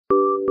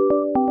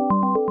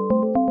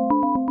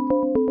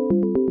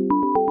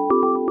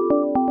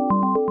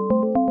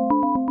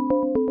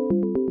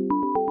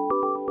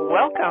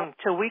Welcome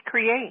to We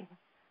Create,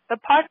 the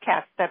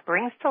podcast that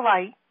brings to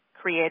light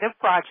creative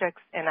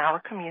projects in our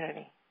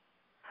community.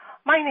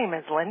 My name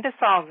is Linda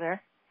Salzer,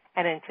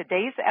 and in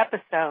today's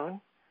episode,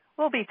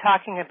 we'll be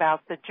talking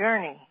about the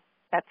journey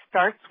that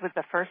starts with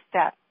the first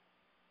step.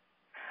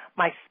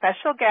 My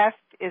special guest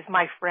is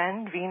my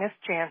friend Venus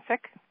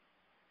Jancek.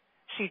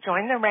 She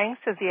joined the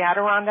ranks of the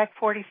Adirondack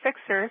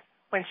 46ers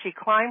when she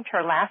climbed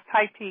her last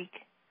high peak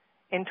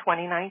in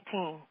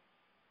 2019.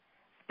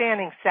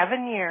 Spanning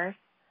 7 years,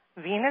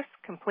 Venus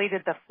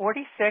completed the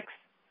 46th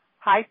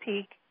high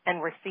peak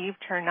and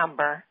received her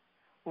number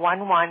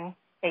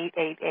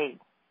 11888.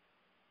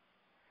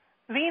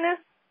 Venus,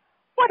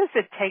 what does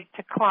it take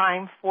to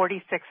climb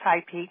 46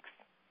 high peaks,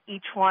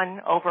 each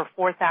one over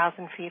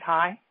 4,000 feet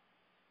high?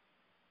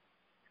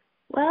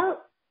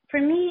 Well, for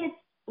me, it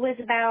was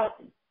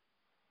about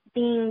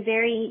being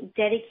very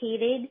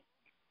dedicated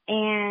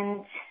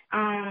and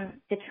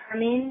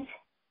determined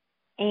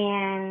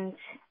and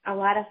a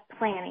lot of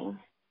planning.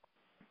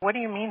 What do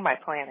you mean by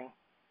planning?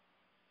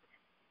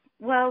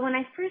 Well, when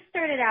I first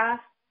started off,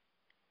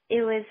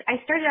 I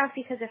started off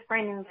because a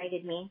friend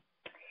invited me.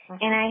 Mm-hmm.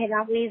 And I had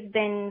always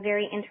been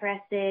very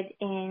interested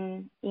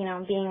in,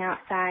 being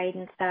outside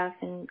and stuff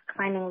and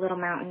climbing little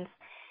mountains.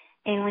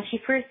 And when she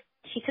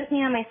took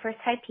me on my first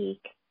high peak,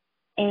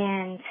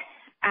 and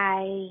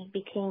I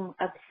became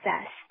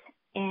obsessed.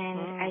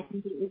 And I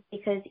think it was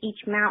because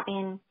each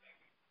mountain,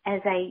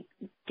 as I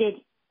did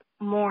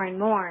more and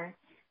more,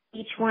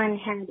 each one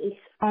had its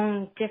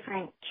own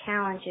different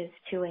challenges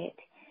to it.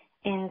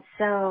 And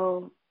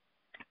so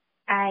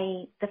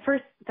the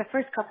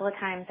first couple of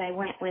times I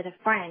went with a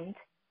friend,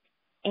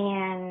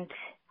 and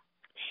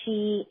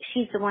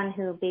she's the one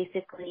who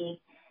basically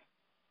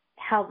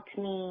helped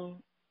me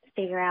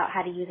figure out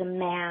how to use a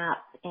map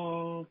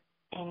and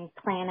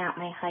plan out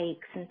my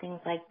hikes and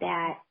things like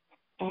that.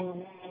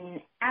 And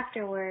then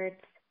afterwards,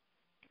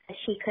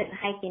 she couldn't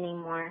hike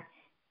anymore.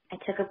 I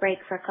took a break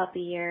for a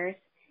couple of years,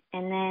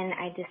 and then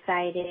I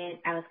decided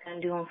I was going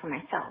to do them for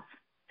myself.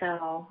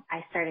 So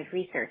I started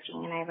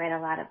researching, and I read a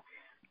lot of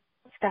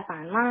stuff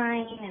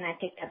online, and I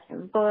picked up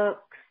some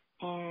books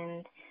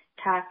and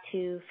talked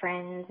to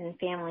friends and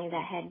family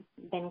that had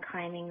been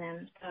climbing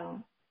them. So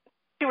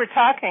you were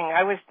talking,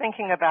 I was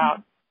thinking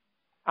about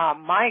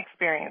my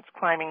experience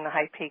climbing the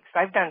high peaks.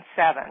 I've done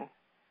 7,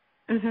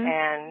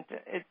 and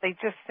they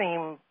just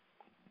seem,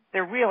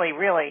 they're really,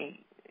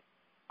 really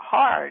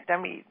hard. I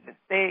mean,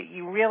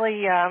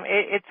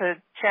 it's a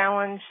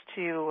challenge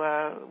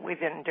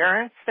with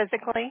endurance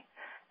physically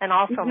and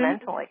also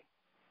mentally.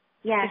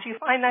 Yeah. Did you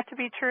find that to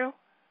be true?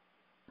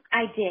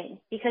 I did,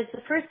 because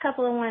the first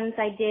couple of ones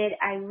I did,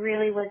 I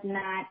really was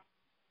not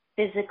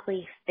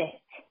physically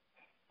fit.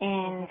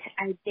 And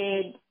I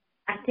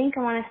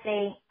want to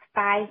say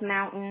 5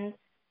 mountains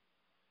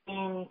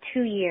in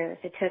 2 years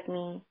it took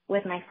me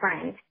with my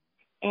friend.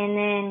 And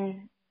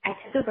then I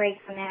took a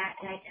break from that,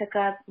 and I took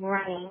up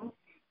running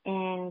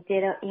and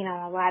did a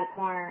lot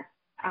more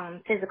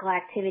physical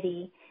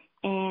activity.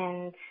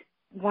 And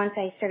once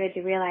I started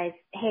to realize,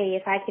 hey,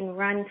 if I can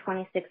run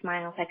 26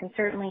 miles, I can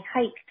certainly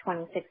hike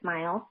 26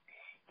 miles.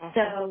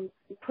 So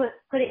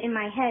put it in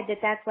my head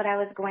that that's what I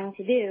was going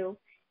to do.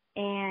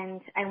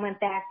 And I went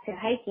back to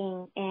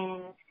hiking,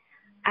 and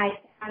I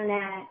found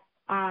that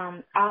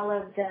all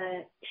of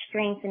the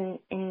strength and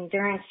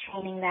endurance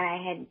training that I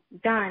had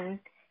done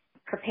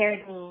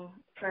prepared me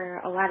for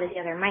a lot of the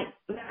other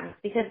mountains,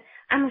 because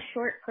I'm a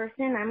short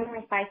person. I'm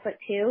only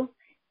 5'2",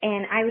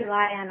 and I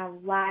rely on a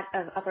lot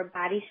of upper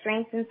body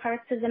strength in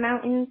parts of the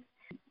mountains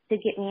to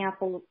get me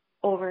up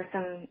over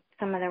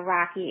some of the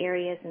rocky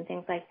areas and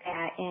things like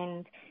that.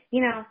 And,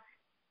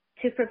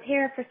 to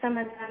prepare for some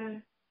of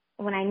them,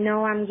 when I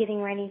know I'm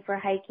getting ready for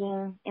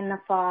hiking in the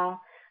fall,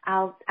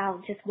 I'll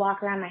just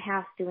walk around my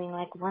house doing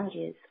like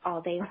lunges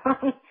all day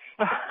long.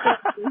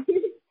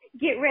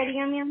 Get ready.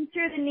 I mean, I'm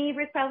sure the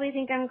neighbors probably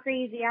think I'm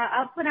crazy.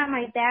 I'll put on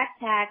my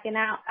backpack, and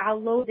I'll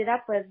load it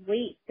up with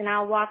weights, and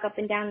I'll walk up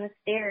and down the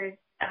stairs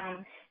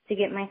to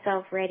get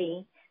myself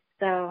ready.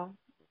 So,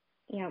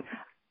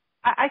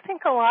 I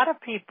think a lot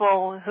of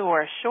people who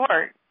are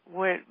short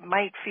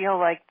might feel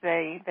like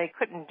they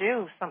couldn't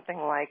do something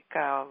like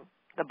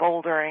the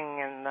bouldering,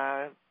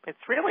 and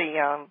it's really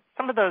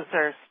some of those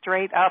are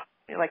straight up,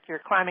 like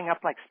you're climbing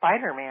up like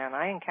Spider-Man.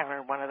 I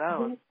encountered one of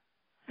those.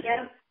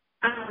 Yep.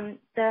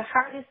 The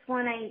hardest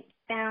one I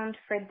found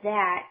for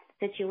that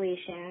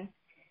situation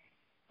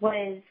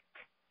was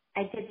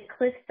I did the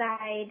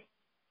cliffside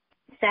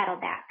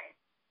saddleback,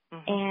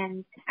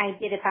 and I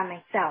did it by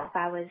myself.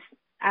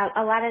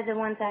 A lot of the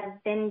ones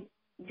I've been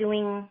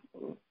doing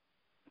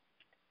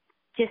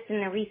just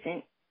in the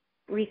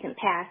recent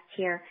past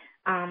here,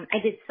 I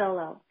did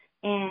solo.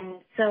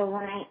 And so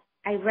when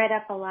I read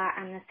up a lot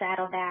on the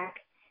saddleback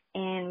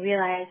and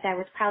realized I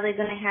was probably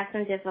going to have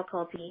some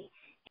difficulty,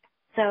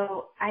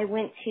 so I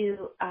went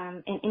to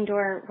an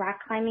indoor rock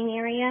climbing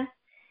area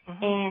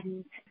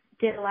and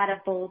did a lot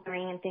of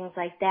bouldering and things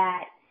like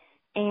that.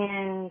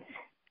 And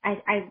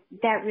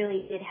that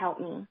really did help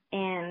me.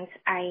 And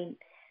I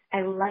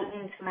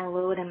lightened my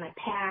load on my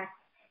pack.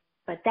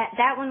 But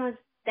that one was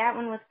that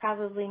one was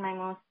probably my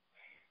most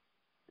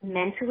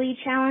mentally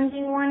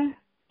challenging one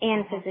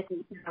and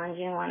physically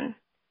challenging one.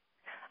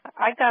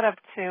 I got up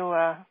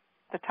to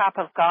the top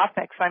of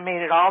Gothic, so I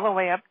made it all the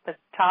way up the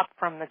top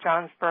from the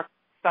Johnsburg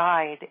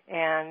side,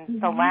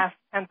 and the last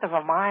tenth of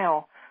a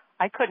mile,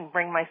 I couldn't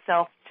bring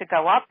myself to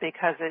go up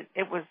because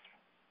it was,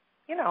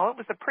 it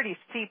was a pretty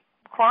steep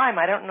climb.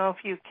 I don't know if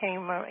you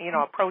came,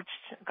 approached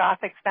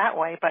Gothic that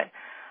way, but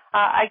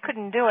I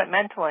couldn't do it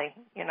mentally,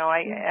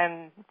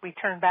 and we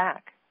turned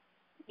back.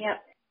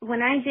 Yep.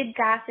 When I did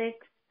Gothic,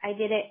 I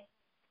did it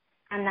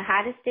on the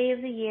hottest day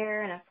of the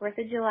year and a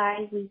 4th of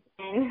July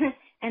weekend,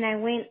 and I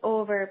went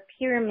over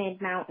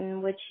Pyramid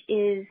Mountain, which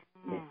is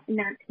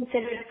not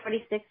considered a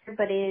 46er,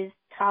 but is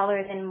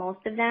taller than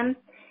most of them.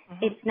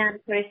 It's not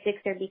a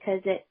 46er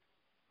because it's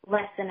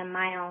less than a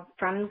mile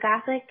from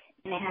Gothic,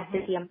 and it has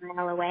to be a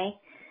mile away.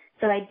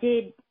 So I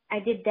did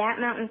that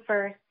mountain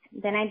first,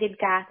 then I did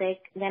Gothic,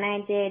 then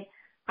I did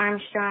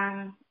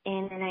Armstrong,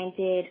 and then I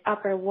did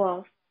Upper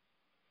Wolf,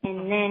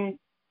 and then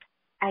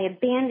I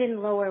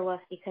abandoned Lower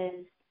Wolf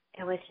because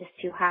it was just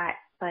too hot.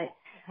 But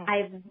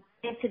I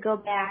wanted to go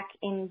back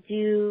and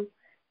do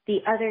the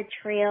other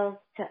trails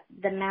to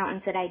the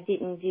mountains that I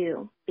didn't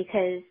do,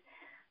 because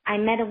I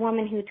met a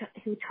woman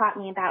who taught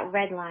me about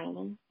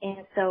redlining.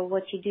 And so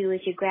what you do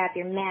is you grab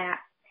your map,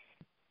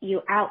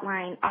 you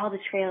outline all the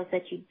trails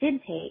that you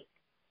did take,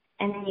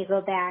 and then you go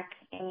back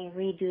and you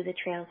redo the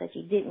trails that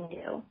you didn't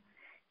do.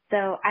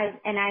 So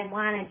I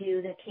want to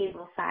do the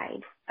cable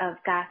side of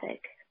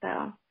Gothic.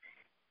 So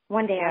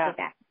one day I'll get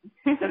back.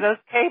 So those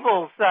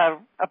cables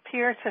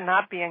appear to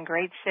not be in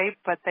great shape,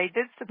 but they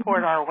did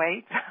support our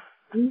weight.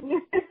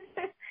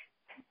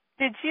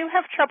 Did you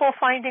have trouble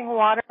finding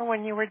water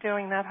when you were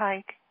doing that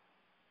hike?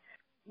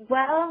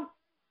 Well,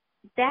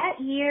 that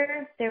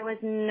year there was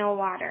no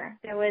water.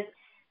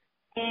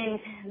 And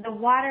the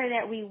water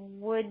that we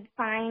would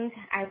find,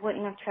 I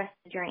wouldn't have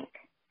trusted to drink.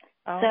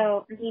 Oh.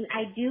 So,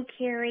 I do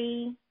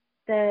carry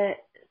the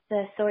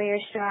Sawyer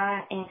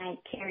straw, and I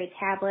carry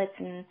tablets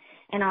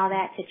and all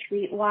that to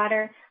treat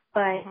water,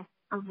 but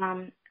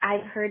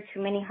I've heard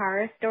too many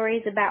horror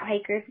stories about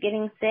hikers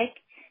getting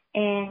sick,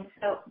 and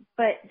so,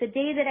 but the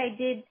day that I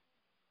did,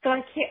 so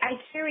I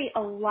carry a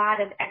lot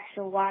of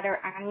extra water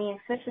on me,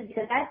 especially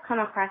because I've come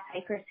across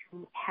hikers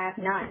who have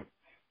none,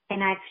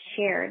 and I've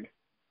shared.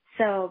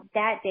 So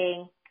that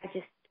day, I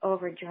just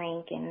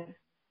overdrank, and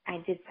I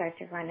did start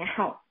to run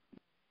out.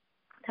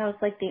 That was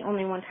like the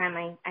only one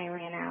time I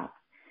ran out.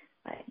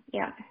 But,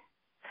 yeah.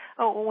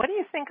 Oh, what do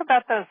you think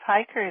about those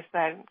hikers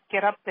that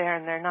get up there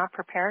and they're not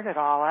prepared at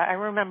all? I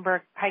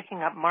remember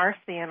hiking up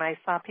Marcy, and I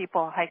saw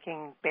people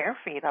hiking bare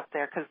feet up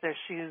there because their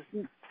shoes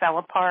fell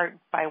apart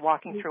by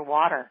walking through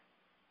water.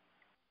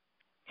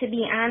 To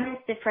be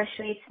honest, it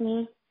frustrates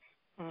me.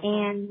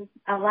 And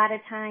a lot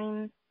of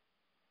times,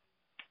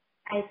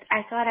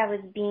 I thought I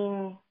was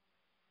being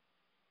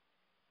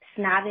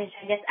snobbish,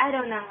 I guess. I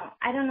don't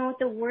know what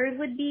the word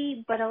would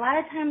be, but a lot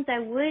of times I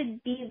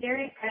would be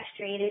very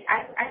frustrated.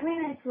 I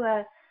ran into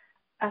a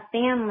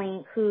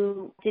family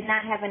who did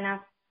not have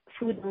enough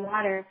food and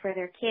water for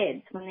their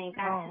kids when they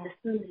got to the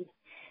food.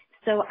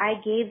 So I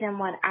gave them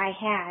what I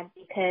had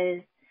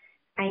because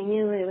I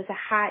knew it was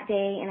a hot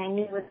day and I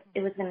knew what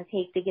it was going to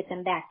take to get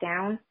them back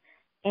down.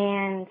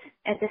 And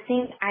at the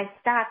same, I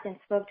stopped and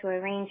spoke to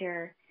a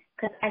ranger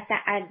because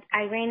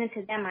I ran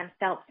into them on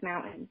Phelps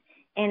Mountain.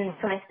 And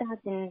so I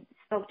stopped and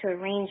spoke to a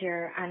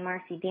ranger on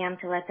Marcy Dam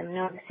to let them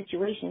know the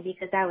situation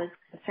because I was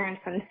concerned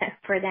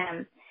for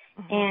them.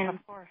 And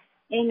of course.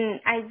 And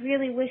I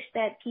really wish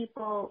that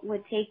people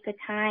would take the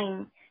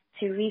time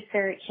to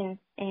research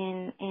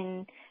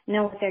and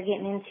know what they're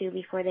getting into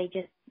before they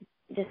just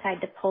decide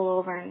to pull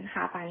over and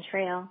hop on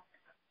trail.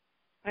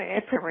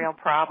 It's a real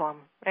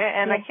problem.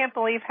 And I can't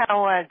believe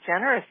how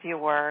generous you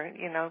were,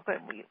 but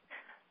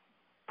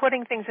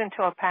putting things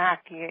into a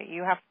pack,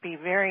 you have to be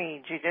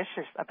very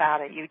judicious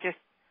about it. You just,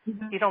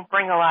 you don't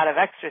bring a lot of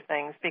extra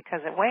things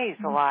because it weighs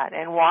a lot,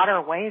 and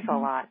water weighs a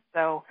lot.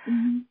 So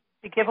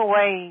to give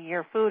away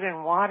your food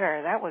and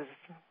water, that was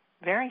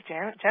very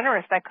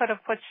generous. That could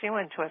have put you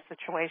into a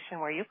situation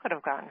where you could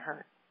have gotten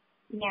hurt.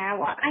 Yeah,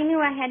 well, I knew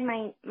I had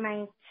my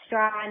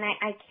straw, and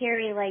I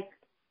carry, like,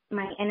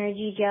 my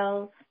energy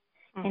gels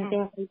and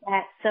things like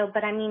that. So,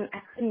 but, I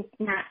couldn't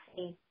not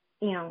say,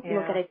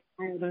 look at a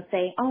child and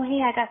say, oh,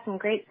 hey, I got some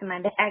grapes in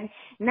my bag.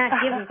 Not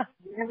give them.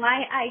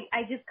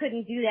 I just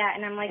couldn't do that.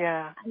 And I'm like,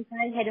 if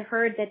I had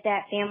heard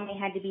that family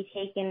had to be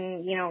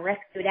taken,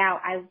 rescued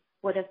out, I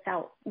would have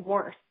felt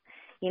worse.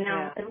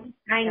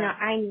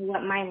 I knew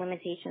what my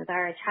limitations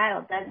are. A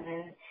child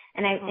doesn't,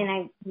 and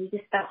I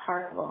just felt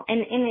horrible,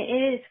 and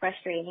it is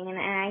frustrating, and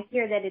I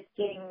hear that it's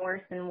getting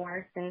worse and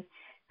worse, and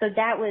so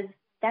that was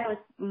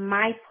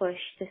my push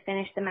to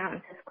finish the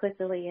mountains as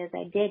quickly as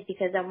I did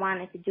because I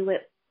wanted to do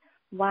it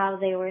while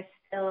they were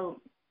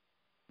still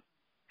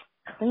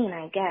clean.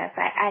 I guess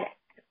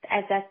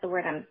as that's the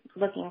word I'm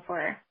looking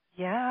for.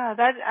 Yeah,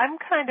 that I'm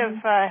kind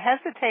of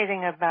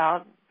hesitating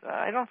about.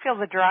 I don't feel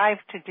the drive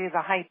to do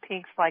the high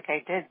peaks like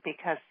I did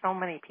because so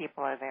many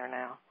people are there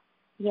now.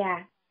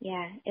 Yeah,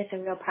 Yeah, it's a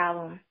real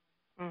problem.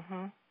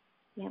 Mhm.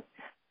 Yep.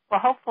 Well,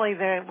 hopefully,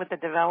 with the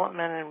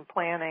development and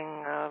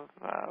planning of,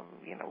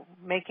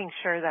 making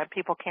sure that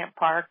people can't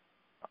park,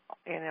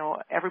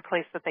 every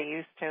place that they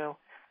used to.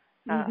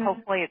 Mhm.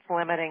 Hopefully, it's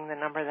limiting the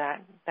number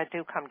that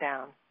do come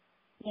down.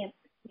 Yep.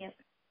 Yep.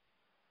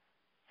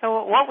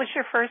 So, what was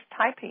your first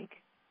high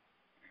peak?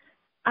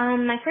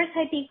 My first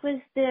high peak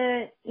was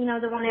the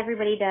one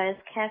everybody does,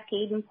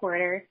 Cascade and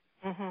Porter.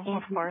 Mhm. And,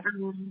 Of course.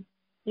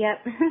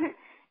 yep.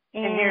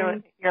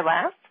 And your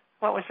last?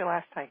 What was your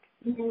last hike?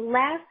 The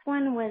last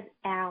one was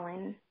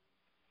Allen.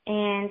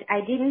 And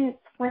I didn't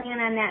plan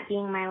on that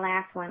being my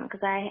last one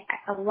because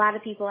a lot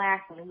of people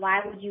ask me,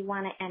 why would you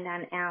want to end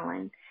on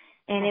Allen?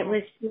 And it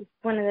was just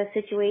one of those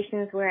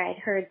situations where I'd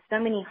heard so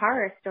many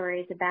horror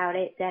stories about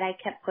it that I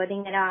kept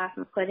putting it off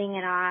and putting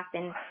it off.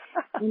 And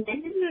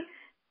then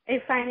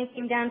it finally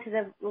came down to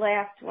the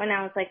last one.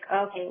 I was like,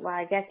 okay, well,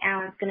 I guess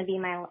Allen's going to be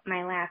my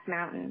last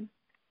mountain.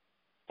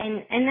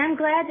 And I'm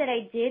glad that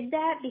I did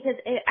that because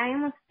I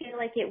almost feel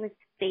like it was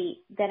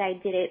fate that I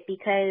did it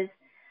because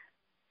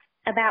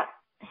about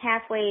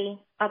halfway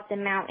up the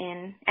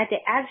mountain at the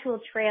actual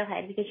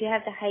trailhead, because you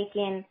have to hike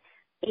in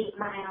 8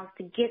 miles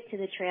to get to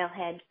the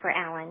trailhead for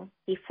Allen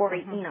before,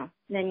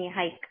 then you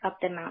hike up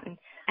the mountain.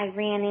 I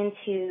ran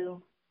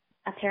into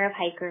a pair of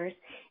hikers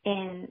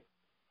and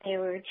they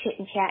were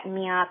chit-chatting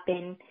me up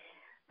and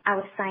I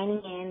was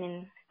signing in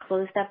and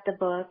closed up the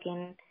book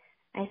and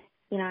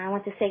I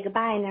went to say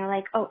goodbye and they're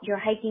like, oh, you're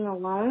hiking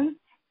alone?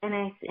 And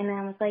I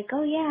was like,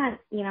 oh yeah,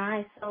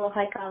 I solo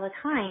hike all the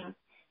time.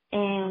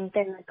 And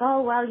they're like,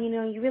 oh, well,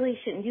 you really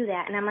shouldn't do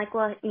that. And I'm like,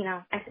 well,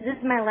 I said, this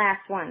is my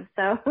last one.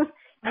 So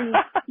and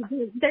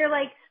they're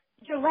like,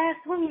 your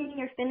last one, you mean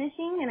you're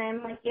finishing? And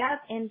I'm like, yeah.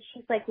 And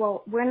she's like,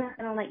 well, we're not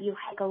going to let you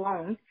hike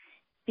alone.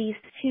 These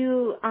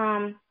two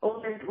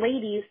older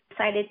ladies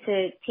decided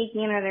to take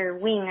me under their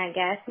wing, I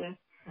guess, and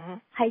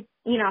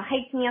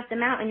hiked me up the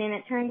mountain. And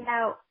it turned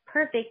out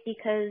perfect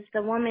because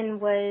the woman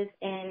was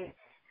an,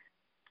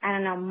 I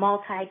don't know,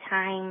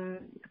 multi-time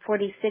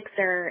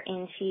 46er,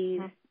 and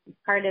she's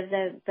part of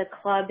the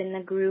club and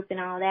the group and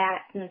all that.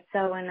 And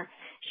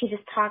she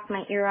just talked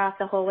my ear off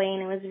the whole way.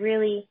 And it was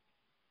really,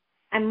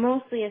 I'm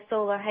mostly a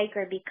solo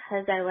hiker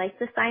because I like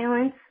the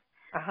silence.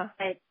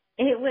 But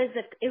it was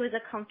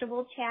a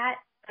comfortable chat.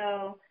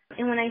 So,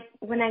 and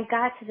when I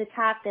got to the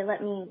top, they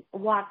let me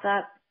walk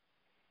up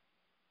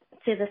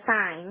to the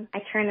sign. I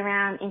turned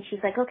around and she's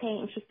like, okay.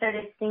 And she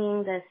started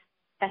singing this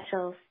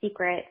special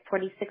secret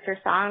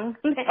 46er song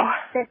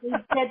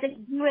that they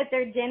do at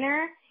their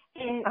dinner.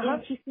 And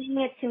she sang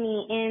it to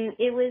me, and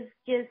it was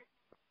just,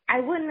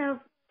 I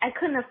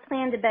couldn't have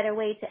planned a better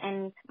way to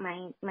end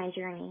my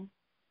journey.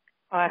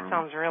 Well, that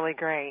sounds really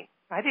great.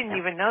 I didn't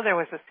even know there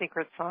was a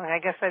secret song. I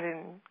guess I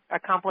didn't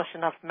accomplish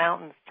enough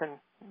mountains to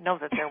know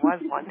that there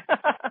was one.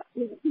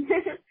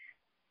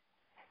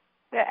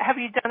 Have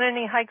you done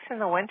any hikes in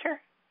the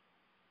winter?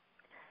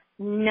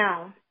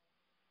 No.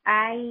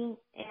 I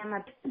am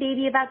a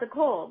baby about the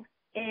cold,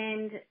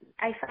 and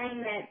I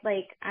find that,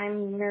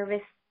 I'm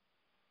nervous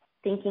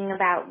thinking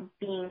about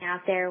being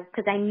out there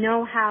because I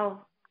know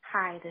how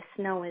high the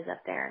snow is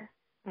up there.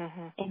 And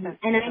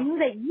I knew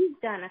that you've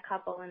done a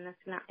couple in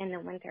the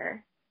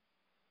winter.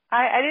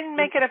 I didn't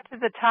make it up to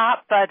the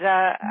top, but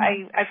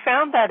I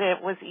found that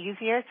it was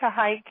easier to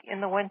hike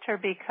in the winter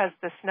because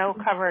the snow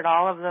covered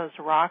all of those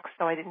rocks,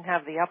 so I didn't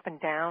have the up and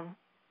down.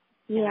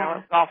 Yeah. It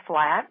was all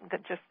flat,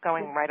 just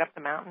going right up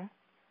the mountain.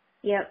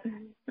 Yep.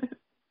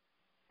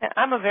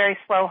 I'm a very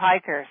slow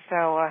hiker, so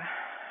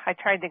I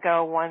tried to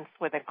go once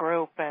with a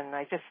group, and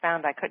I just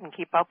found I couldn't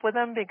keep up with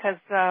them because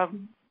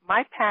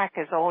my pack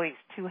is always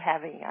too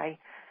heavy. I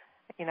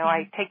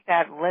take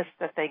that list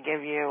that they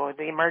give you,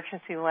 the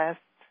emergency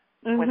list,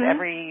 with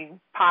every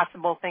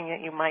possible thing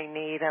that you might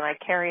need, and I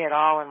carry it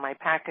all, and my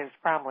pack is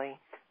probably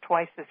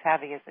twice as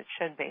heavy as it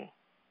should be.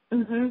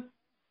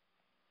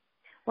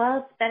 Well,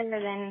 it's better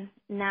than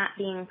not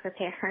being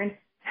prepared.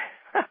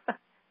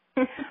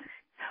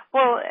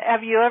 Well,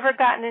 have you ever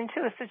gotten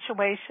into a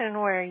situation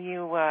where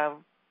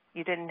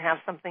you didn't have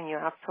something you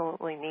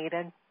absolutely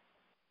needed?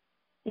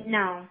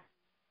 No,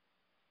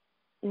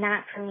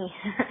 not for me.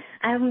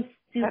 I'm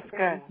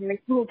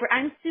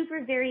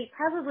super very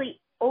probably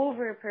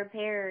over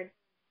prepared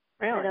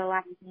for the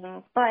last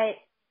thing. But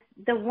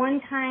the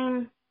one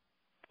time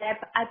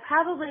that I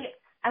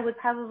would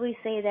probably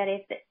say that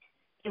if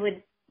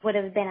it would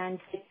have been on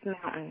Sixth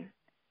Mountain,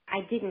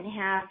 I didn't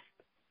have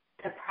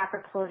the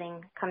proper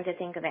clothing, come to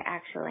think of it,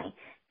 actually,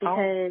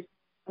 because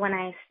when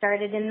I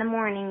started in the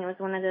morning, it was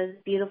one of those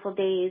beautiful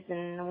days,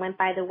 and went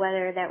by the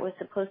weather that was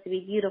supposed to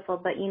be beautiful,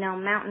 but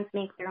mountains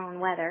make their own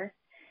weather.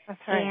 That's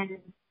right. And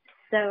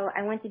so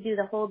I went to do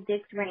the whole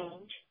Dix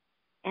Range,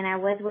 and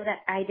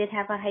I did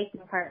have a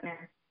hiking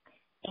partner,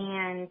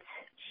 and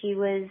she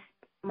was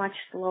much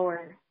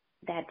slower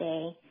that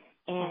day,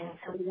 and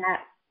so we got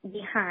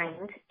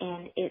behind,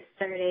 and it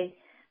started,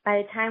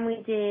 by the time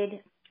we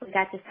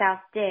got to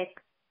South Dix,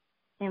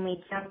 and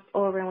we jumped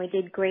over and we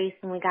did Grace,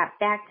 and we got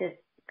back to,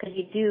 because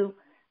you do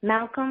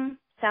Malcolm,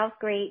 South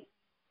Great,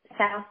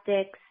 South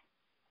Dix,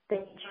 then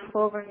you jump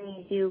over and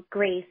you do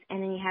Grace,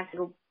 and then you have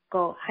to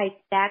go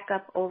hike back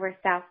up over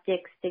South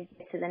Dix to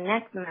get to the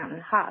next mountain,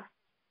 Huff.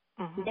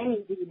 Mm-hmm. Then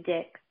you do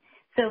Dix.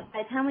 So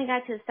by the time we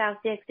got to South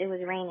Dix, it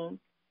was raining,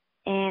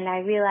 and I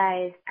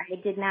realized I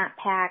did not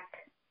pack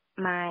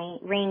my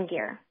rain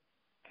gear.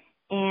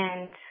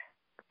 And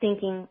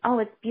thinking, oh,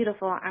 it's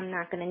beautiful, I'm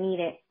not going to need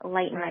it,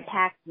 lighten my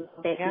pack a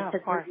little bit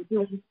because we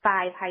were doing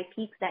 5 high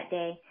peaks that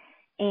day.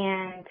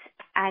 And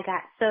I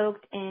got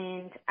soaked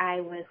and I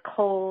was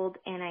cold,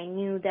 and I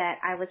knew that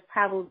I was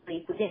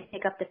probably, if we didn't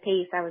pick up the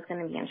pace, I was going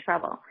to be in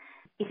trouble.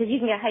 Because you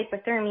can get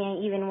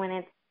hypothermia even when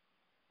it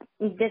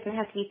doesn't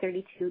have to be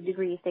 32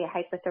 degrees to get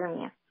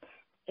hypothermia.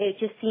 It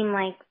just seemed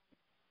like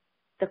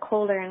the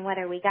colder and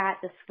wetter we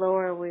got, the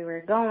slower we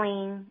were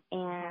going,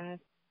 and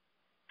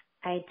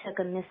I took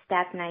a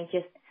misstep, and I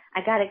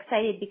got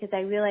excited because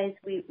I realized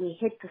we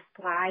hit the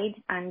slide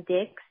on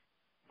Dix,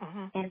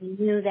 and we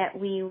knew that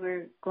we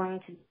were going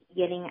to be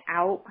getting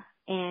out,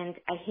 and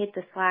I hit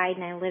the slide,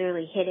 and I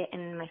literally hit it,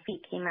 and my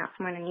feet came out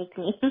from underneath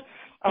me, and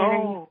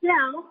I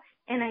fell,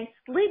 and I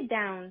slid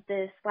down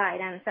the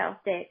slide on South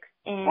Dix,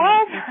 and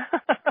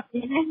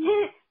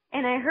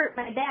and I hurt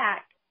my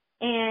back,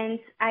 and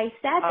I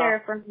sat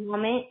there for a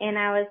moment, and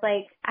I was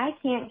like, I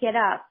can't get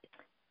up.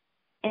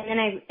 And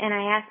then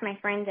I asked my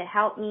friend to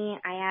help me.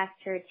 I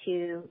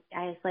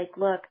was like,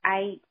 look,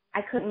 I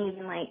couldn't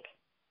even like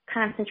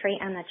concentrate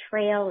on the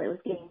trail. It was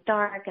getting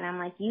dark, and I'm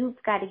like, you've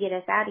got to get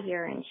us out of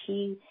here. And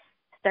she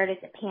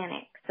started to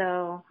panic.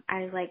 So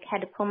I like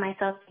had to pull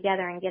myself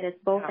together and get us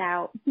both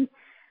out.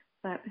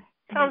 But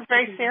sounds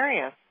very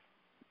serious.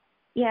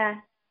 Yeah.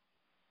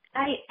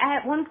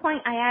 At one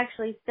point I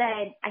actually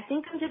said, I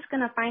think I'm just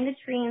going to find a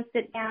tree and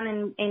sit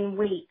down and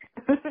wait.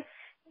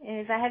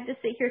 If I have to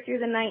sit here through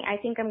the night, I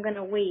think I'm going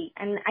to wait.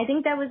 And I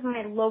think that was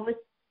my lowest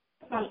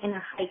point in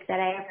a hike that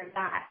I ever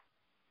got,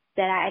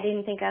 that I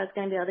didn't think I was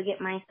going to be able to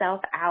get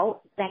myself out.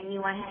 I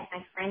knew I had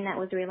my friend that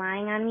was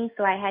relying on me,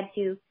 so I had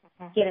to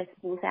get us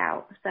both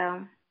out.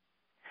 So,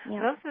 yeah.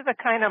 Those are the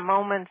kind of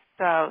moments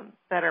that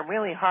are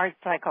really hard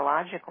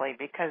psychologically,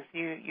 because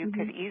you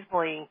could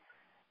easily,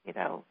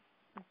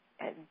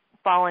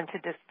 fall into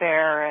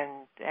despair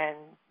and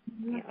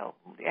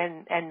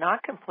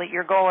not complete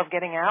your goal of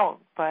getting out.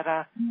 But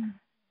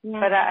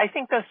I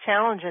think those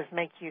challenges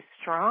make you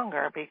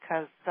stronger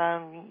because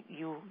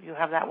you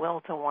have that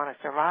will to want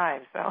to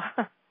survive. So.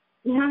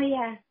 Oh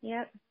yeah,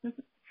 yep.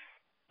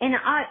 And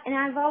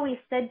I've always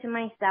said to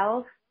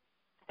myself,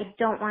 I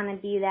don't want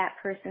to be that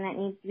person that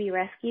needs to be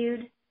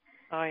rescued.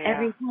 Oh yeah.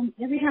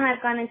 Every time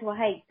I've gone into a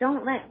hike,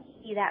 don't let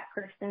me be that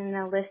person in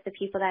the list of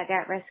people that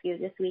got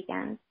rescued this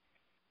weekend.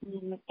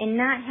 And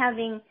not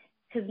having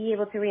to be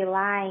able to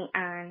rely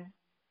on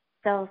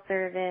cell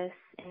service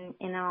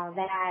and all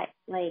that,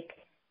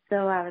 so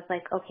I was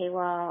like, okay,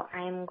 well,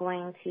 I'm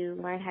going to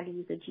learn how to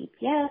use a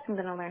GPS. I'm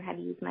going to learn how to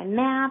use my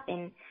map,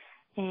 and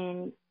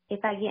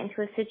if I get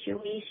into a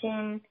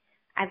situation,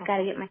 I've got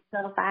to get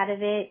myself out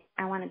of it.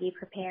 I want to be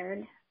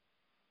prepared.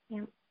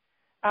 Yeah.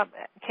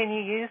 Can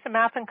you use a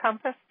map and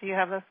compass? Do you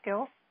have those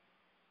skills?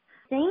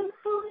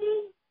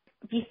 Thankfully,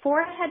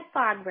 before I had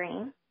fog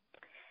brain,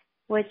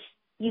 which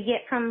you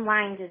get from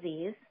Lyme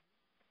disease,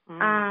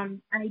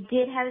 I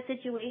did have a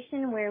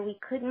situation where we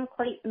couldn't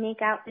quite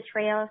make out the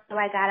trail, so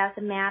I got out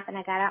the map and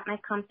I got out my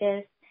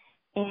compass,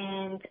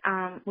 and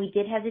we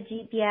did have the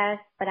GPS,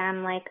 but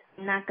I'm like,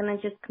 I'm not going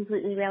to just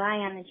completely rely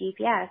on the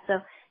GPS.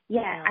 So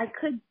yeah,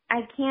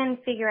 I can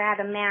figure out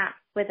a map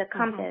with a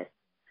compass.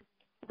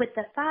 With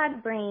the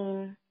fog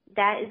brain,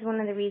 that is one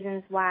of the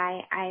reasons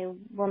why I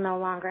will no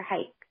longer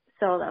hike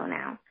solo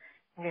now.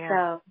 Yeah.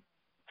 So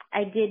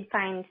I did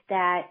find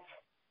that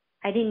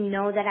I didn't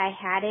know that I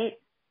had it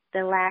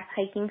the last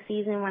hiking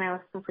season when I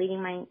was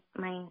completing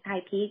my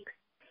high peaks.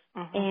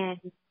 And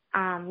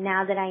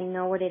now that I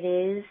know what it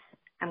is,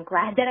 I'm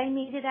glad that I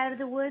made it out of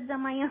the woods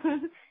on my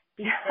own,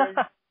 because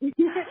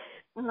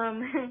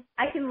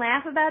I can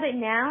laugh about it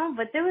now,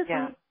 but there was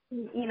some,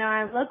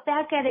 I look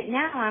back at it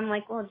now, I'm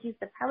like, well, geez,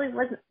 that probably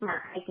wasn't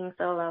smart hiking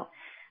solo.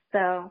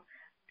 So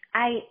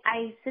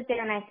I sit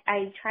there and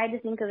I try to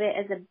think of it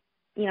as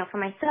for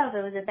myself,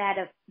 it was a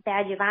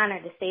badge of honor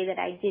to say that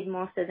I did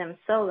most of them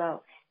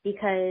solo,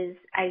 because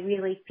I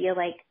really feel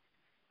like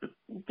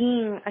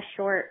being a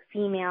short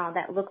female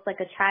that looks like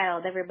a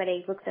child,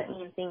 everybody looks at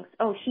me and thinks,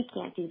 oh, she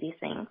can't do these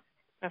things.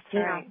 That's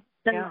right.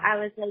 So I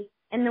was like,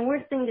 and the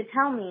worst thing to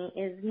tell me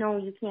is, no,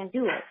 you can't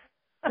do it.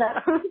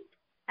 So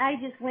I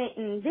just went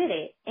and did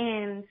it.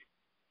 And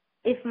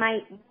if my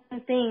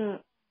one thing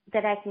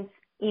that I can,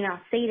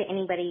 say to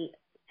anybody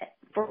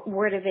for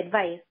word of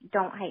advice,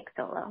 don't hike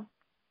solo.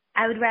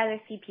 I would rather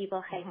see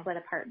people hike with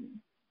a partner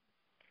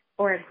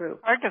or a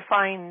group. Hard to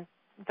find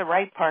the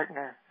right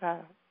partner.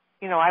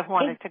 I've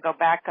wanted to go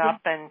back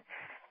up and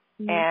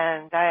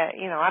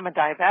I'm a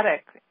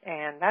diabetic,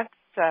 and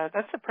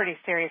that's a pretty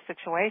serious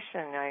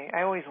situation.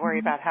 I always worry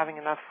about having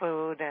enough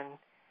food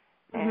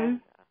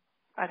and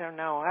I don't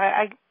know.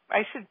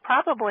 I should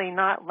probably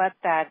not let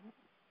that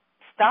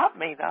stop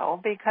me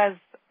though, because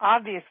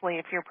obviously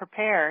if you're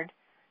prepared,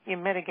 you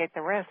mitigate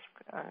the risk.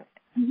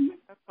 Mhm.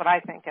 That's what I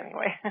think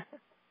anyway.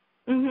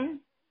 Mhm.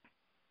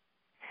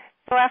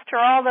 So after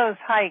all those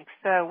hikes,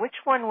 which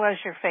one was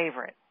your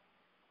favorite?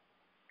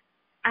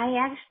 I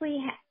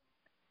actually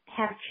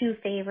have two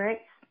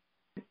favorites.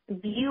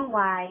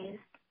 View-wise,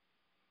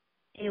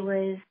 it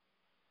was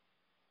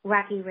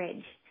Rocky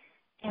Ridge.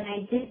 And I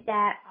did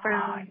that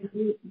from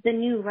the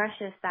New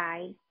Russia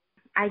side.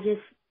 I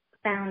just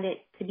found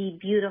it to be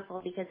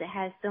beautiful because it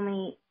has so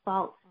many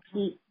fault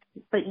peaks,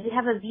 but you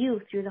have a view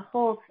through the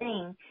whole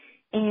thing.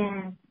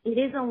 And it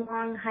is a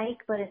long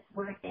hike, but it's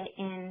worth it.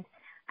 And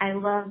I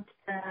loved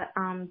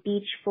the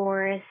beech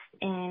forest,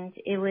 and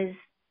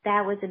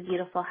that was a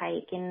beautiful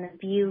hike. And the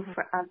view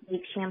of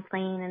Lake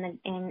Champlain,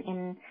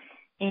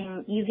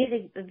 and you get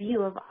a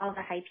view of all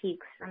the high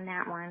peaks from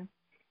that one.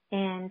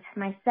 And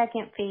my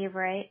second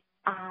favorite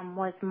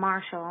was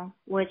Marshall,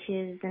 which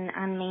is an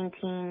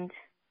unmaintained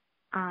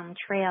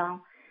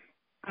trail.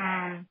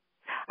 I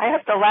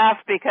have to laugh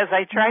because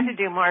I tried to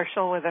do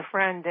Marshall with a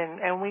friend,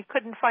 and we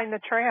couldn't find the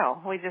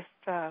trail. We just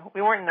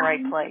we weren't in the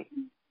right place.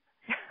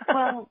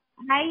 Well,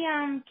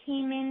 I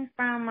came in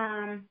from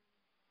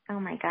oh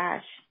my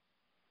gosh,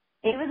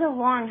 it was a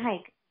long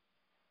hike.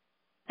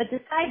 But the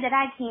side that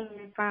I came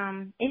in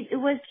from, it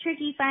was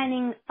tricky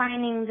finding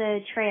the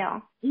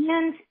trail.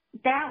 And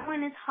that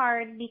one is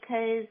hard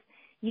because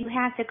you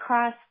have to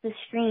cross the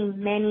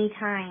stream many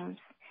times.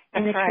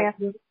 And That's the right.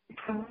 trail is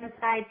from one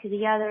side to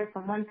the other,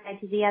 from one side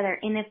to the other.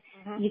 And if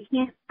you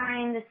can't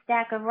find the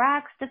stack of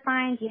rocks to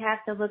find, you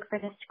have to look for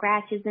the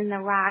scratches in the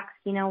rocks,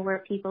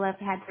 where people have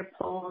had their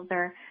poles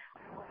or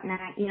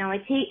whatnot.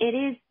 It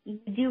is, you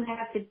do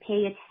have to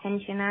pay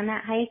attention on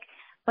that hike.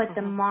 But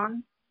the moss,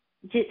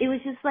 it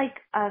was just like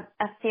a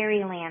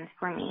fairyland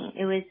for me.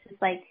 It was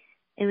just like,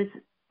 it was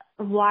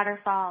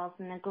waterfalls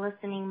and the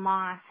glistening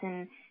moss,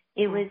 and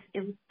it was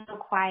so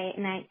quiet,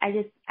 and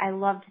I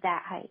loved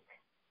that hike.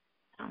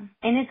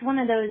 And it's one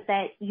of those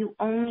that you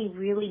only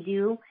really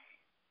do,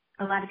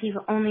 a lot of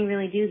people only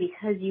really do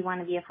because you want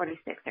to be a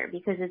 46er,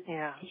 because it's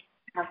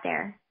out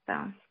there. So.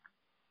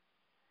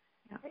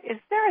 Is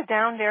there a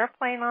downed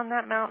airplane on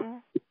that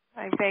mountain?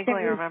 I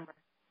vaguely remember.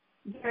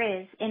 There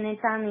is, and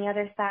it's on the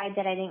other side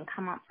that I didn't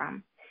come up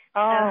from.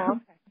 Oh, okay.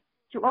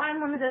 So on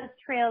one of those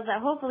trails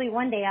that hopefully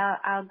one day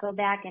I'll go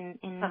back and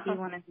do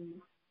one of these.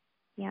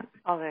 Yep.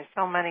 Oh, there's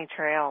so many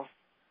trails.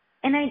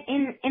 And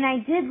I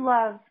did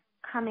love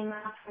coming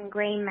off from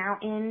Gray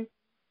Mountain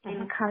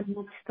and coming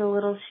up to the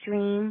little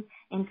stream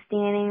and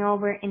standing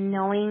over and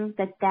knowing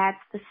that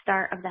that's the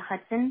start of the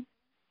Hudson.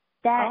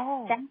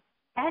 That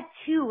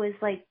too was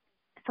like,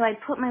 so I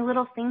put my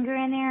little finger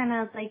in there and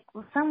I was like,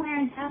 well,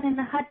 somewhere down in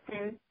the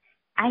Hudson,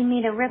 I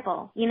made a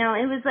ripple. It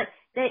was like,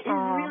 it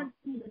was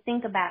really cool to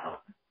think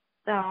about.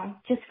 So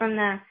just from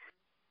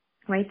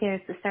right there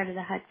is the start of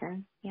the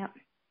Hudson. Yep.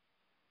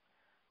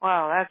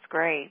 Wow, that's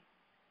great.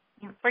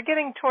 Yep. We're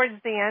getting towards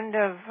the end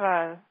of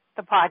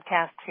the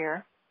podcast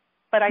here,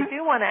 but I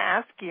do want to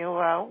ask you,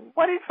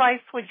 what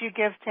advice would you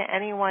give to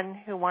anyone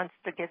who wants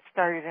to get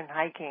started in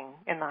hiking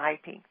in the high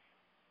peaks?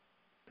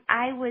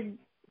 I would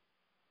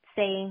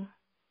say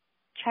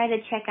try to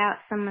check out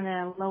some of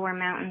the lower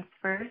mountains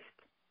first.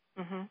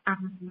 On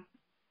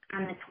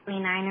the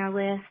 29er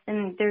list,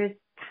 and there's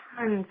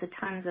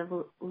tons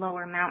of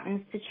lower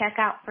mountains to check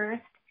out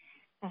first.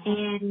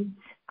 And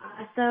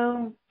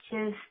also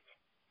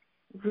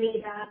just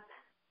read up,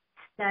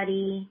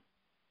 study,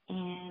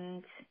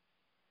 and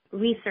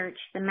research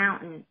the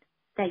mountain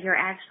that you're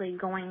actually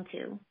going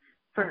to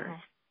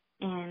first.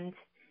 And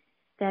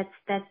that's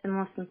the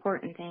most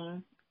important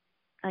thing.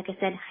 Like I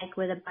said, hike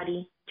with a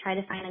buddy. Try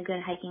to find a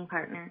good hiking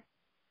partner.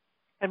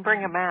 And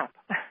bring a map.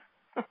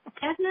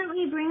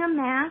 Definitely bring a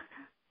map.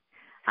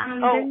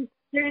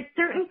 There's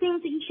certain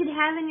things that you should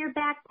have in your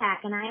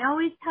backpack, and I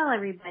always tell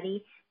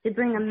everybody to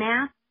bring a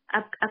map,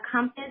 a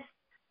compass,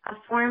 a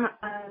form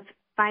of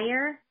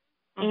fire,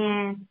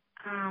 and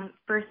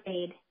first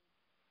aid,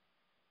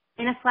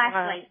 and a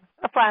flashlight.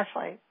 A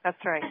flashlight,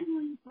 that's right.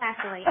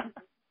 Flashlight.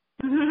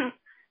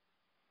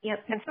 Yep.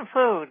 And some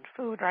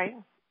food, right?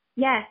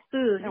 Yes,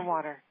 food. And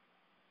water.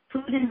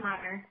 Food and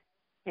water.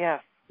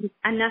 Yes.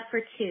 Enough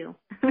for two,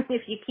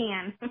 if you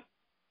can.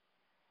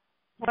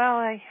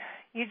 Well,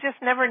 you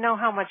just never know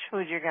how much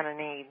food you're going to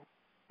need.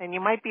 And you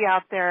might be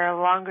out there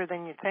longer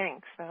than you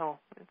think, so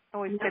it's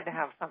always good to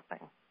have something.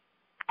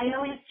 I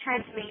always try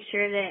to make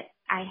sure that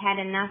I had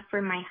enough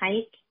for my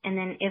hike, and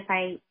then if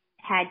I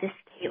had to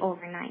stay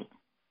overnight.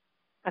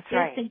 That's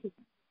right.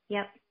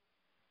 Yep.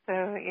 So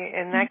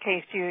in that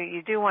case,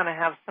 you do want to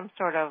have some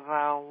sort of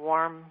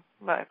warm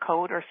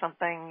coat or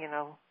something,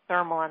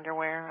 thermal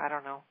underwear. I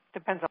don't know.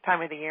 Depends on the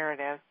time of the year it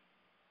is.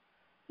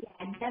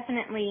 Yeah,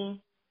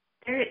 definitely.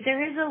 There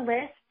is a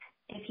list.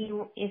 If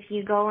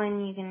you go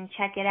and you can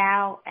check it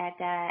out at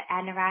the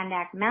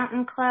Adirondack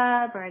Mountain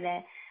Club or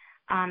the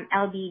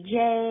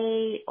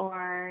LBJ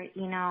or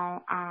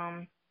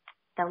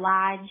the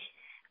lodge.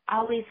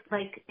 Always,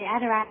 like, the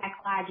Adirondack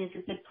Lodge is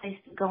a good place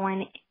to go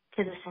in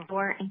to the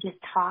store and just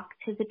talk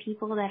to the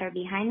people that are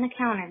behind the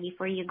counter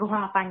before you go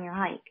off on your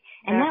hike.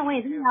 And that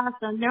way they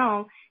also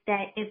know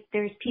that if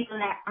there's people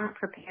that aren't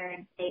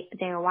prepared,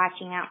 they're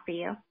watching out for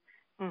you.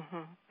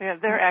 Mhm. Yeah,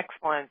 they're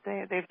excellent.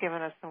 They've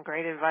given us some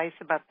great advice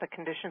about the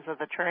conditions of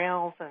the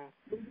trails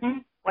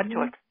and what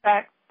to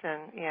expect.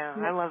 And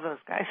I love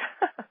those guys.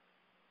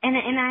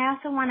 And I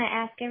also want to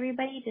ask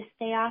everybody to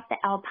stay off the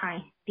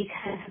alpine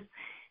because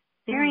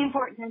it's very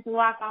important to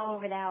walk all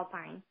over the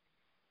alpine.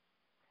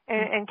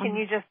 And can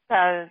you just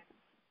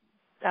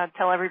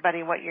tell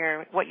everybody what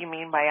you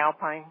mean by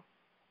alpine?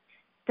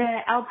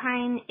 The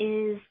alpine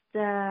is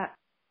the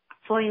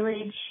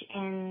foliage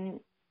and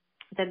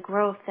the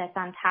growth that's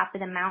on top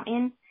of the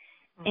mountain.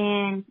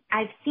 And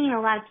I've seen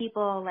a lot of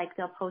people, like,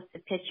 they'll post a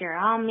picture,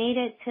 oh, made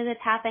it to the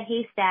top of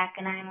Haystack,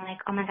 and I'm like,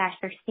 oh my gosh,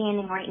 they're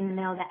standing right in the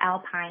middle of the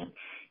alpine.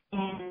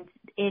 And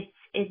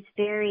it's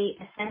very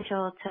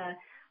essential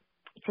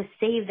to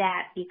save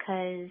that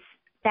because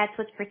that's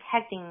what's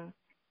protecting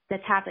the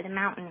top of the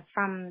mountain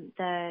from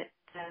the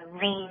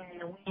rain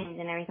and the wind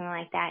and everything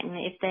like that. And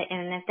if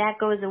that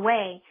goes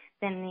away,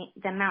 then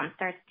the mountain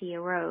starts to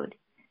erode.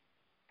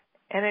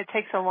 And it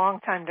takes a long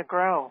time to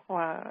grow.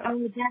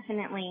 Oh,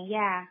 definitely,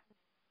 yeah.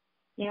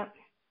 Yep.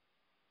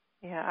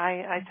 Yeah,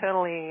 I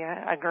totally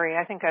agree.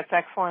 I think that's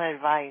excellent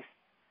advice.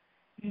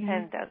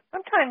 And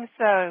sometimes,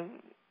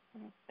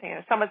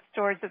 Summit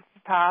Store's at the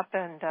top,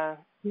 and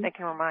they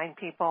can remind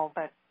people,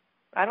 but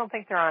I don't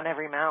think they're on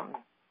every mountain.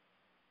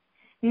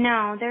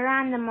 No, they're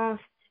on the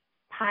most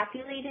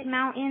populated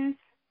mountains,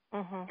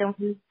 the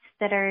ones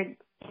that are in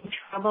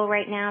trouble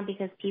right now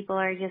because people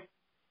are just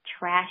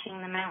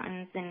trashing the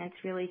mountains, and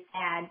it's really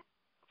sad.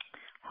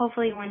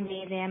 Hopefully one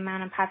day the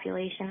amount of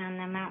population on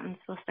the mountains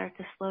will start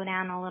to slow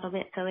down a little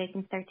bit so they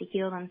can start to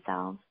heal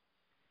themselves.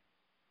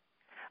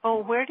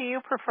 Oh, where do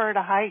you prefer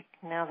to hike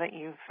now that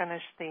you've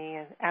finished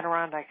the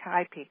Adirondack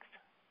High Peaks?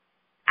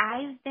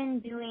 I've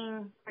been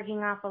working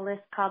off a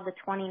list called the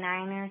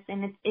 29ers,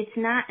 and it's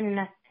not an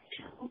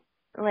official,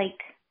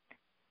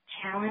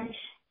 challenge,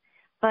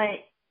 but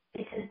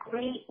it's a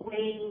great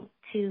way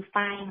to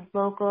find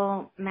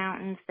local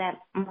mountains that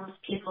most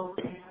people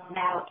wouldn't know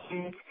about.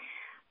 And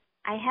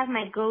I have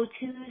my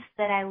go-tos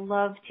that I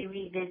love to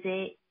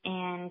revisit,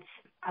 and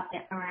up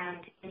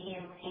around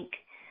Indian Lake,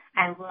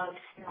 I love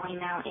Snowy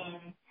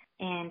Mountain,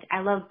 and I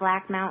love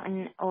Black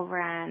Mountain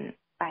over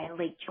by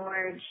Lake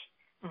George.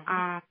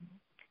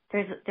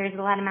 There's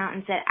a lot of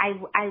mountains that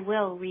I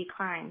will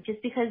reclimb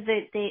just because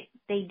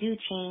they do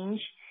change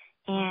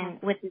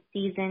and with the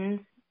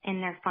seasons,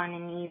 and they're fun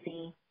and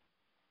easy.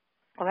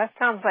 Well, that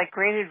sounds like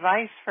great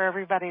advice for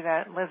everybody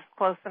that lives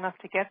close enough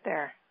to get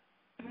there.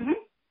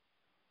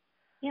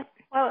 Yep.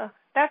 Well,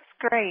 that's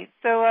great.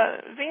 So,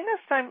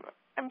 Venus,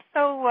 I'm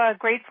so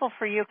grateful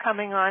for you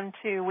coming on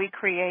to We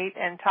Create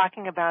and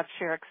talking about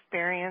your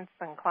experience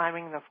and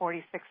climbing the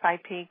 46 high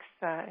peaks.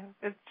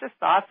 It's just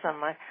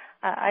awesome.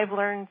 I've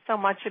learned so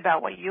much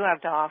about what you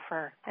have to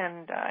offer,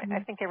 and I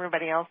think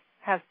everybody else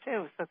has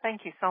too. So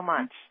thank you so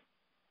much.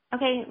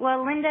 Okay.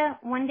 Well, Linda,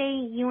 one day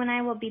you and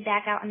I will be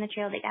back out on the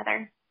trail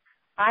together.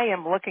 I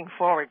am looking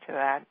forward to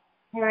that.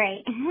 All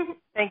right.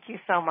 Thank you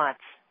so much.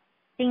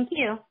 Thank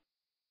you.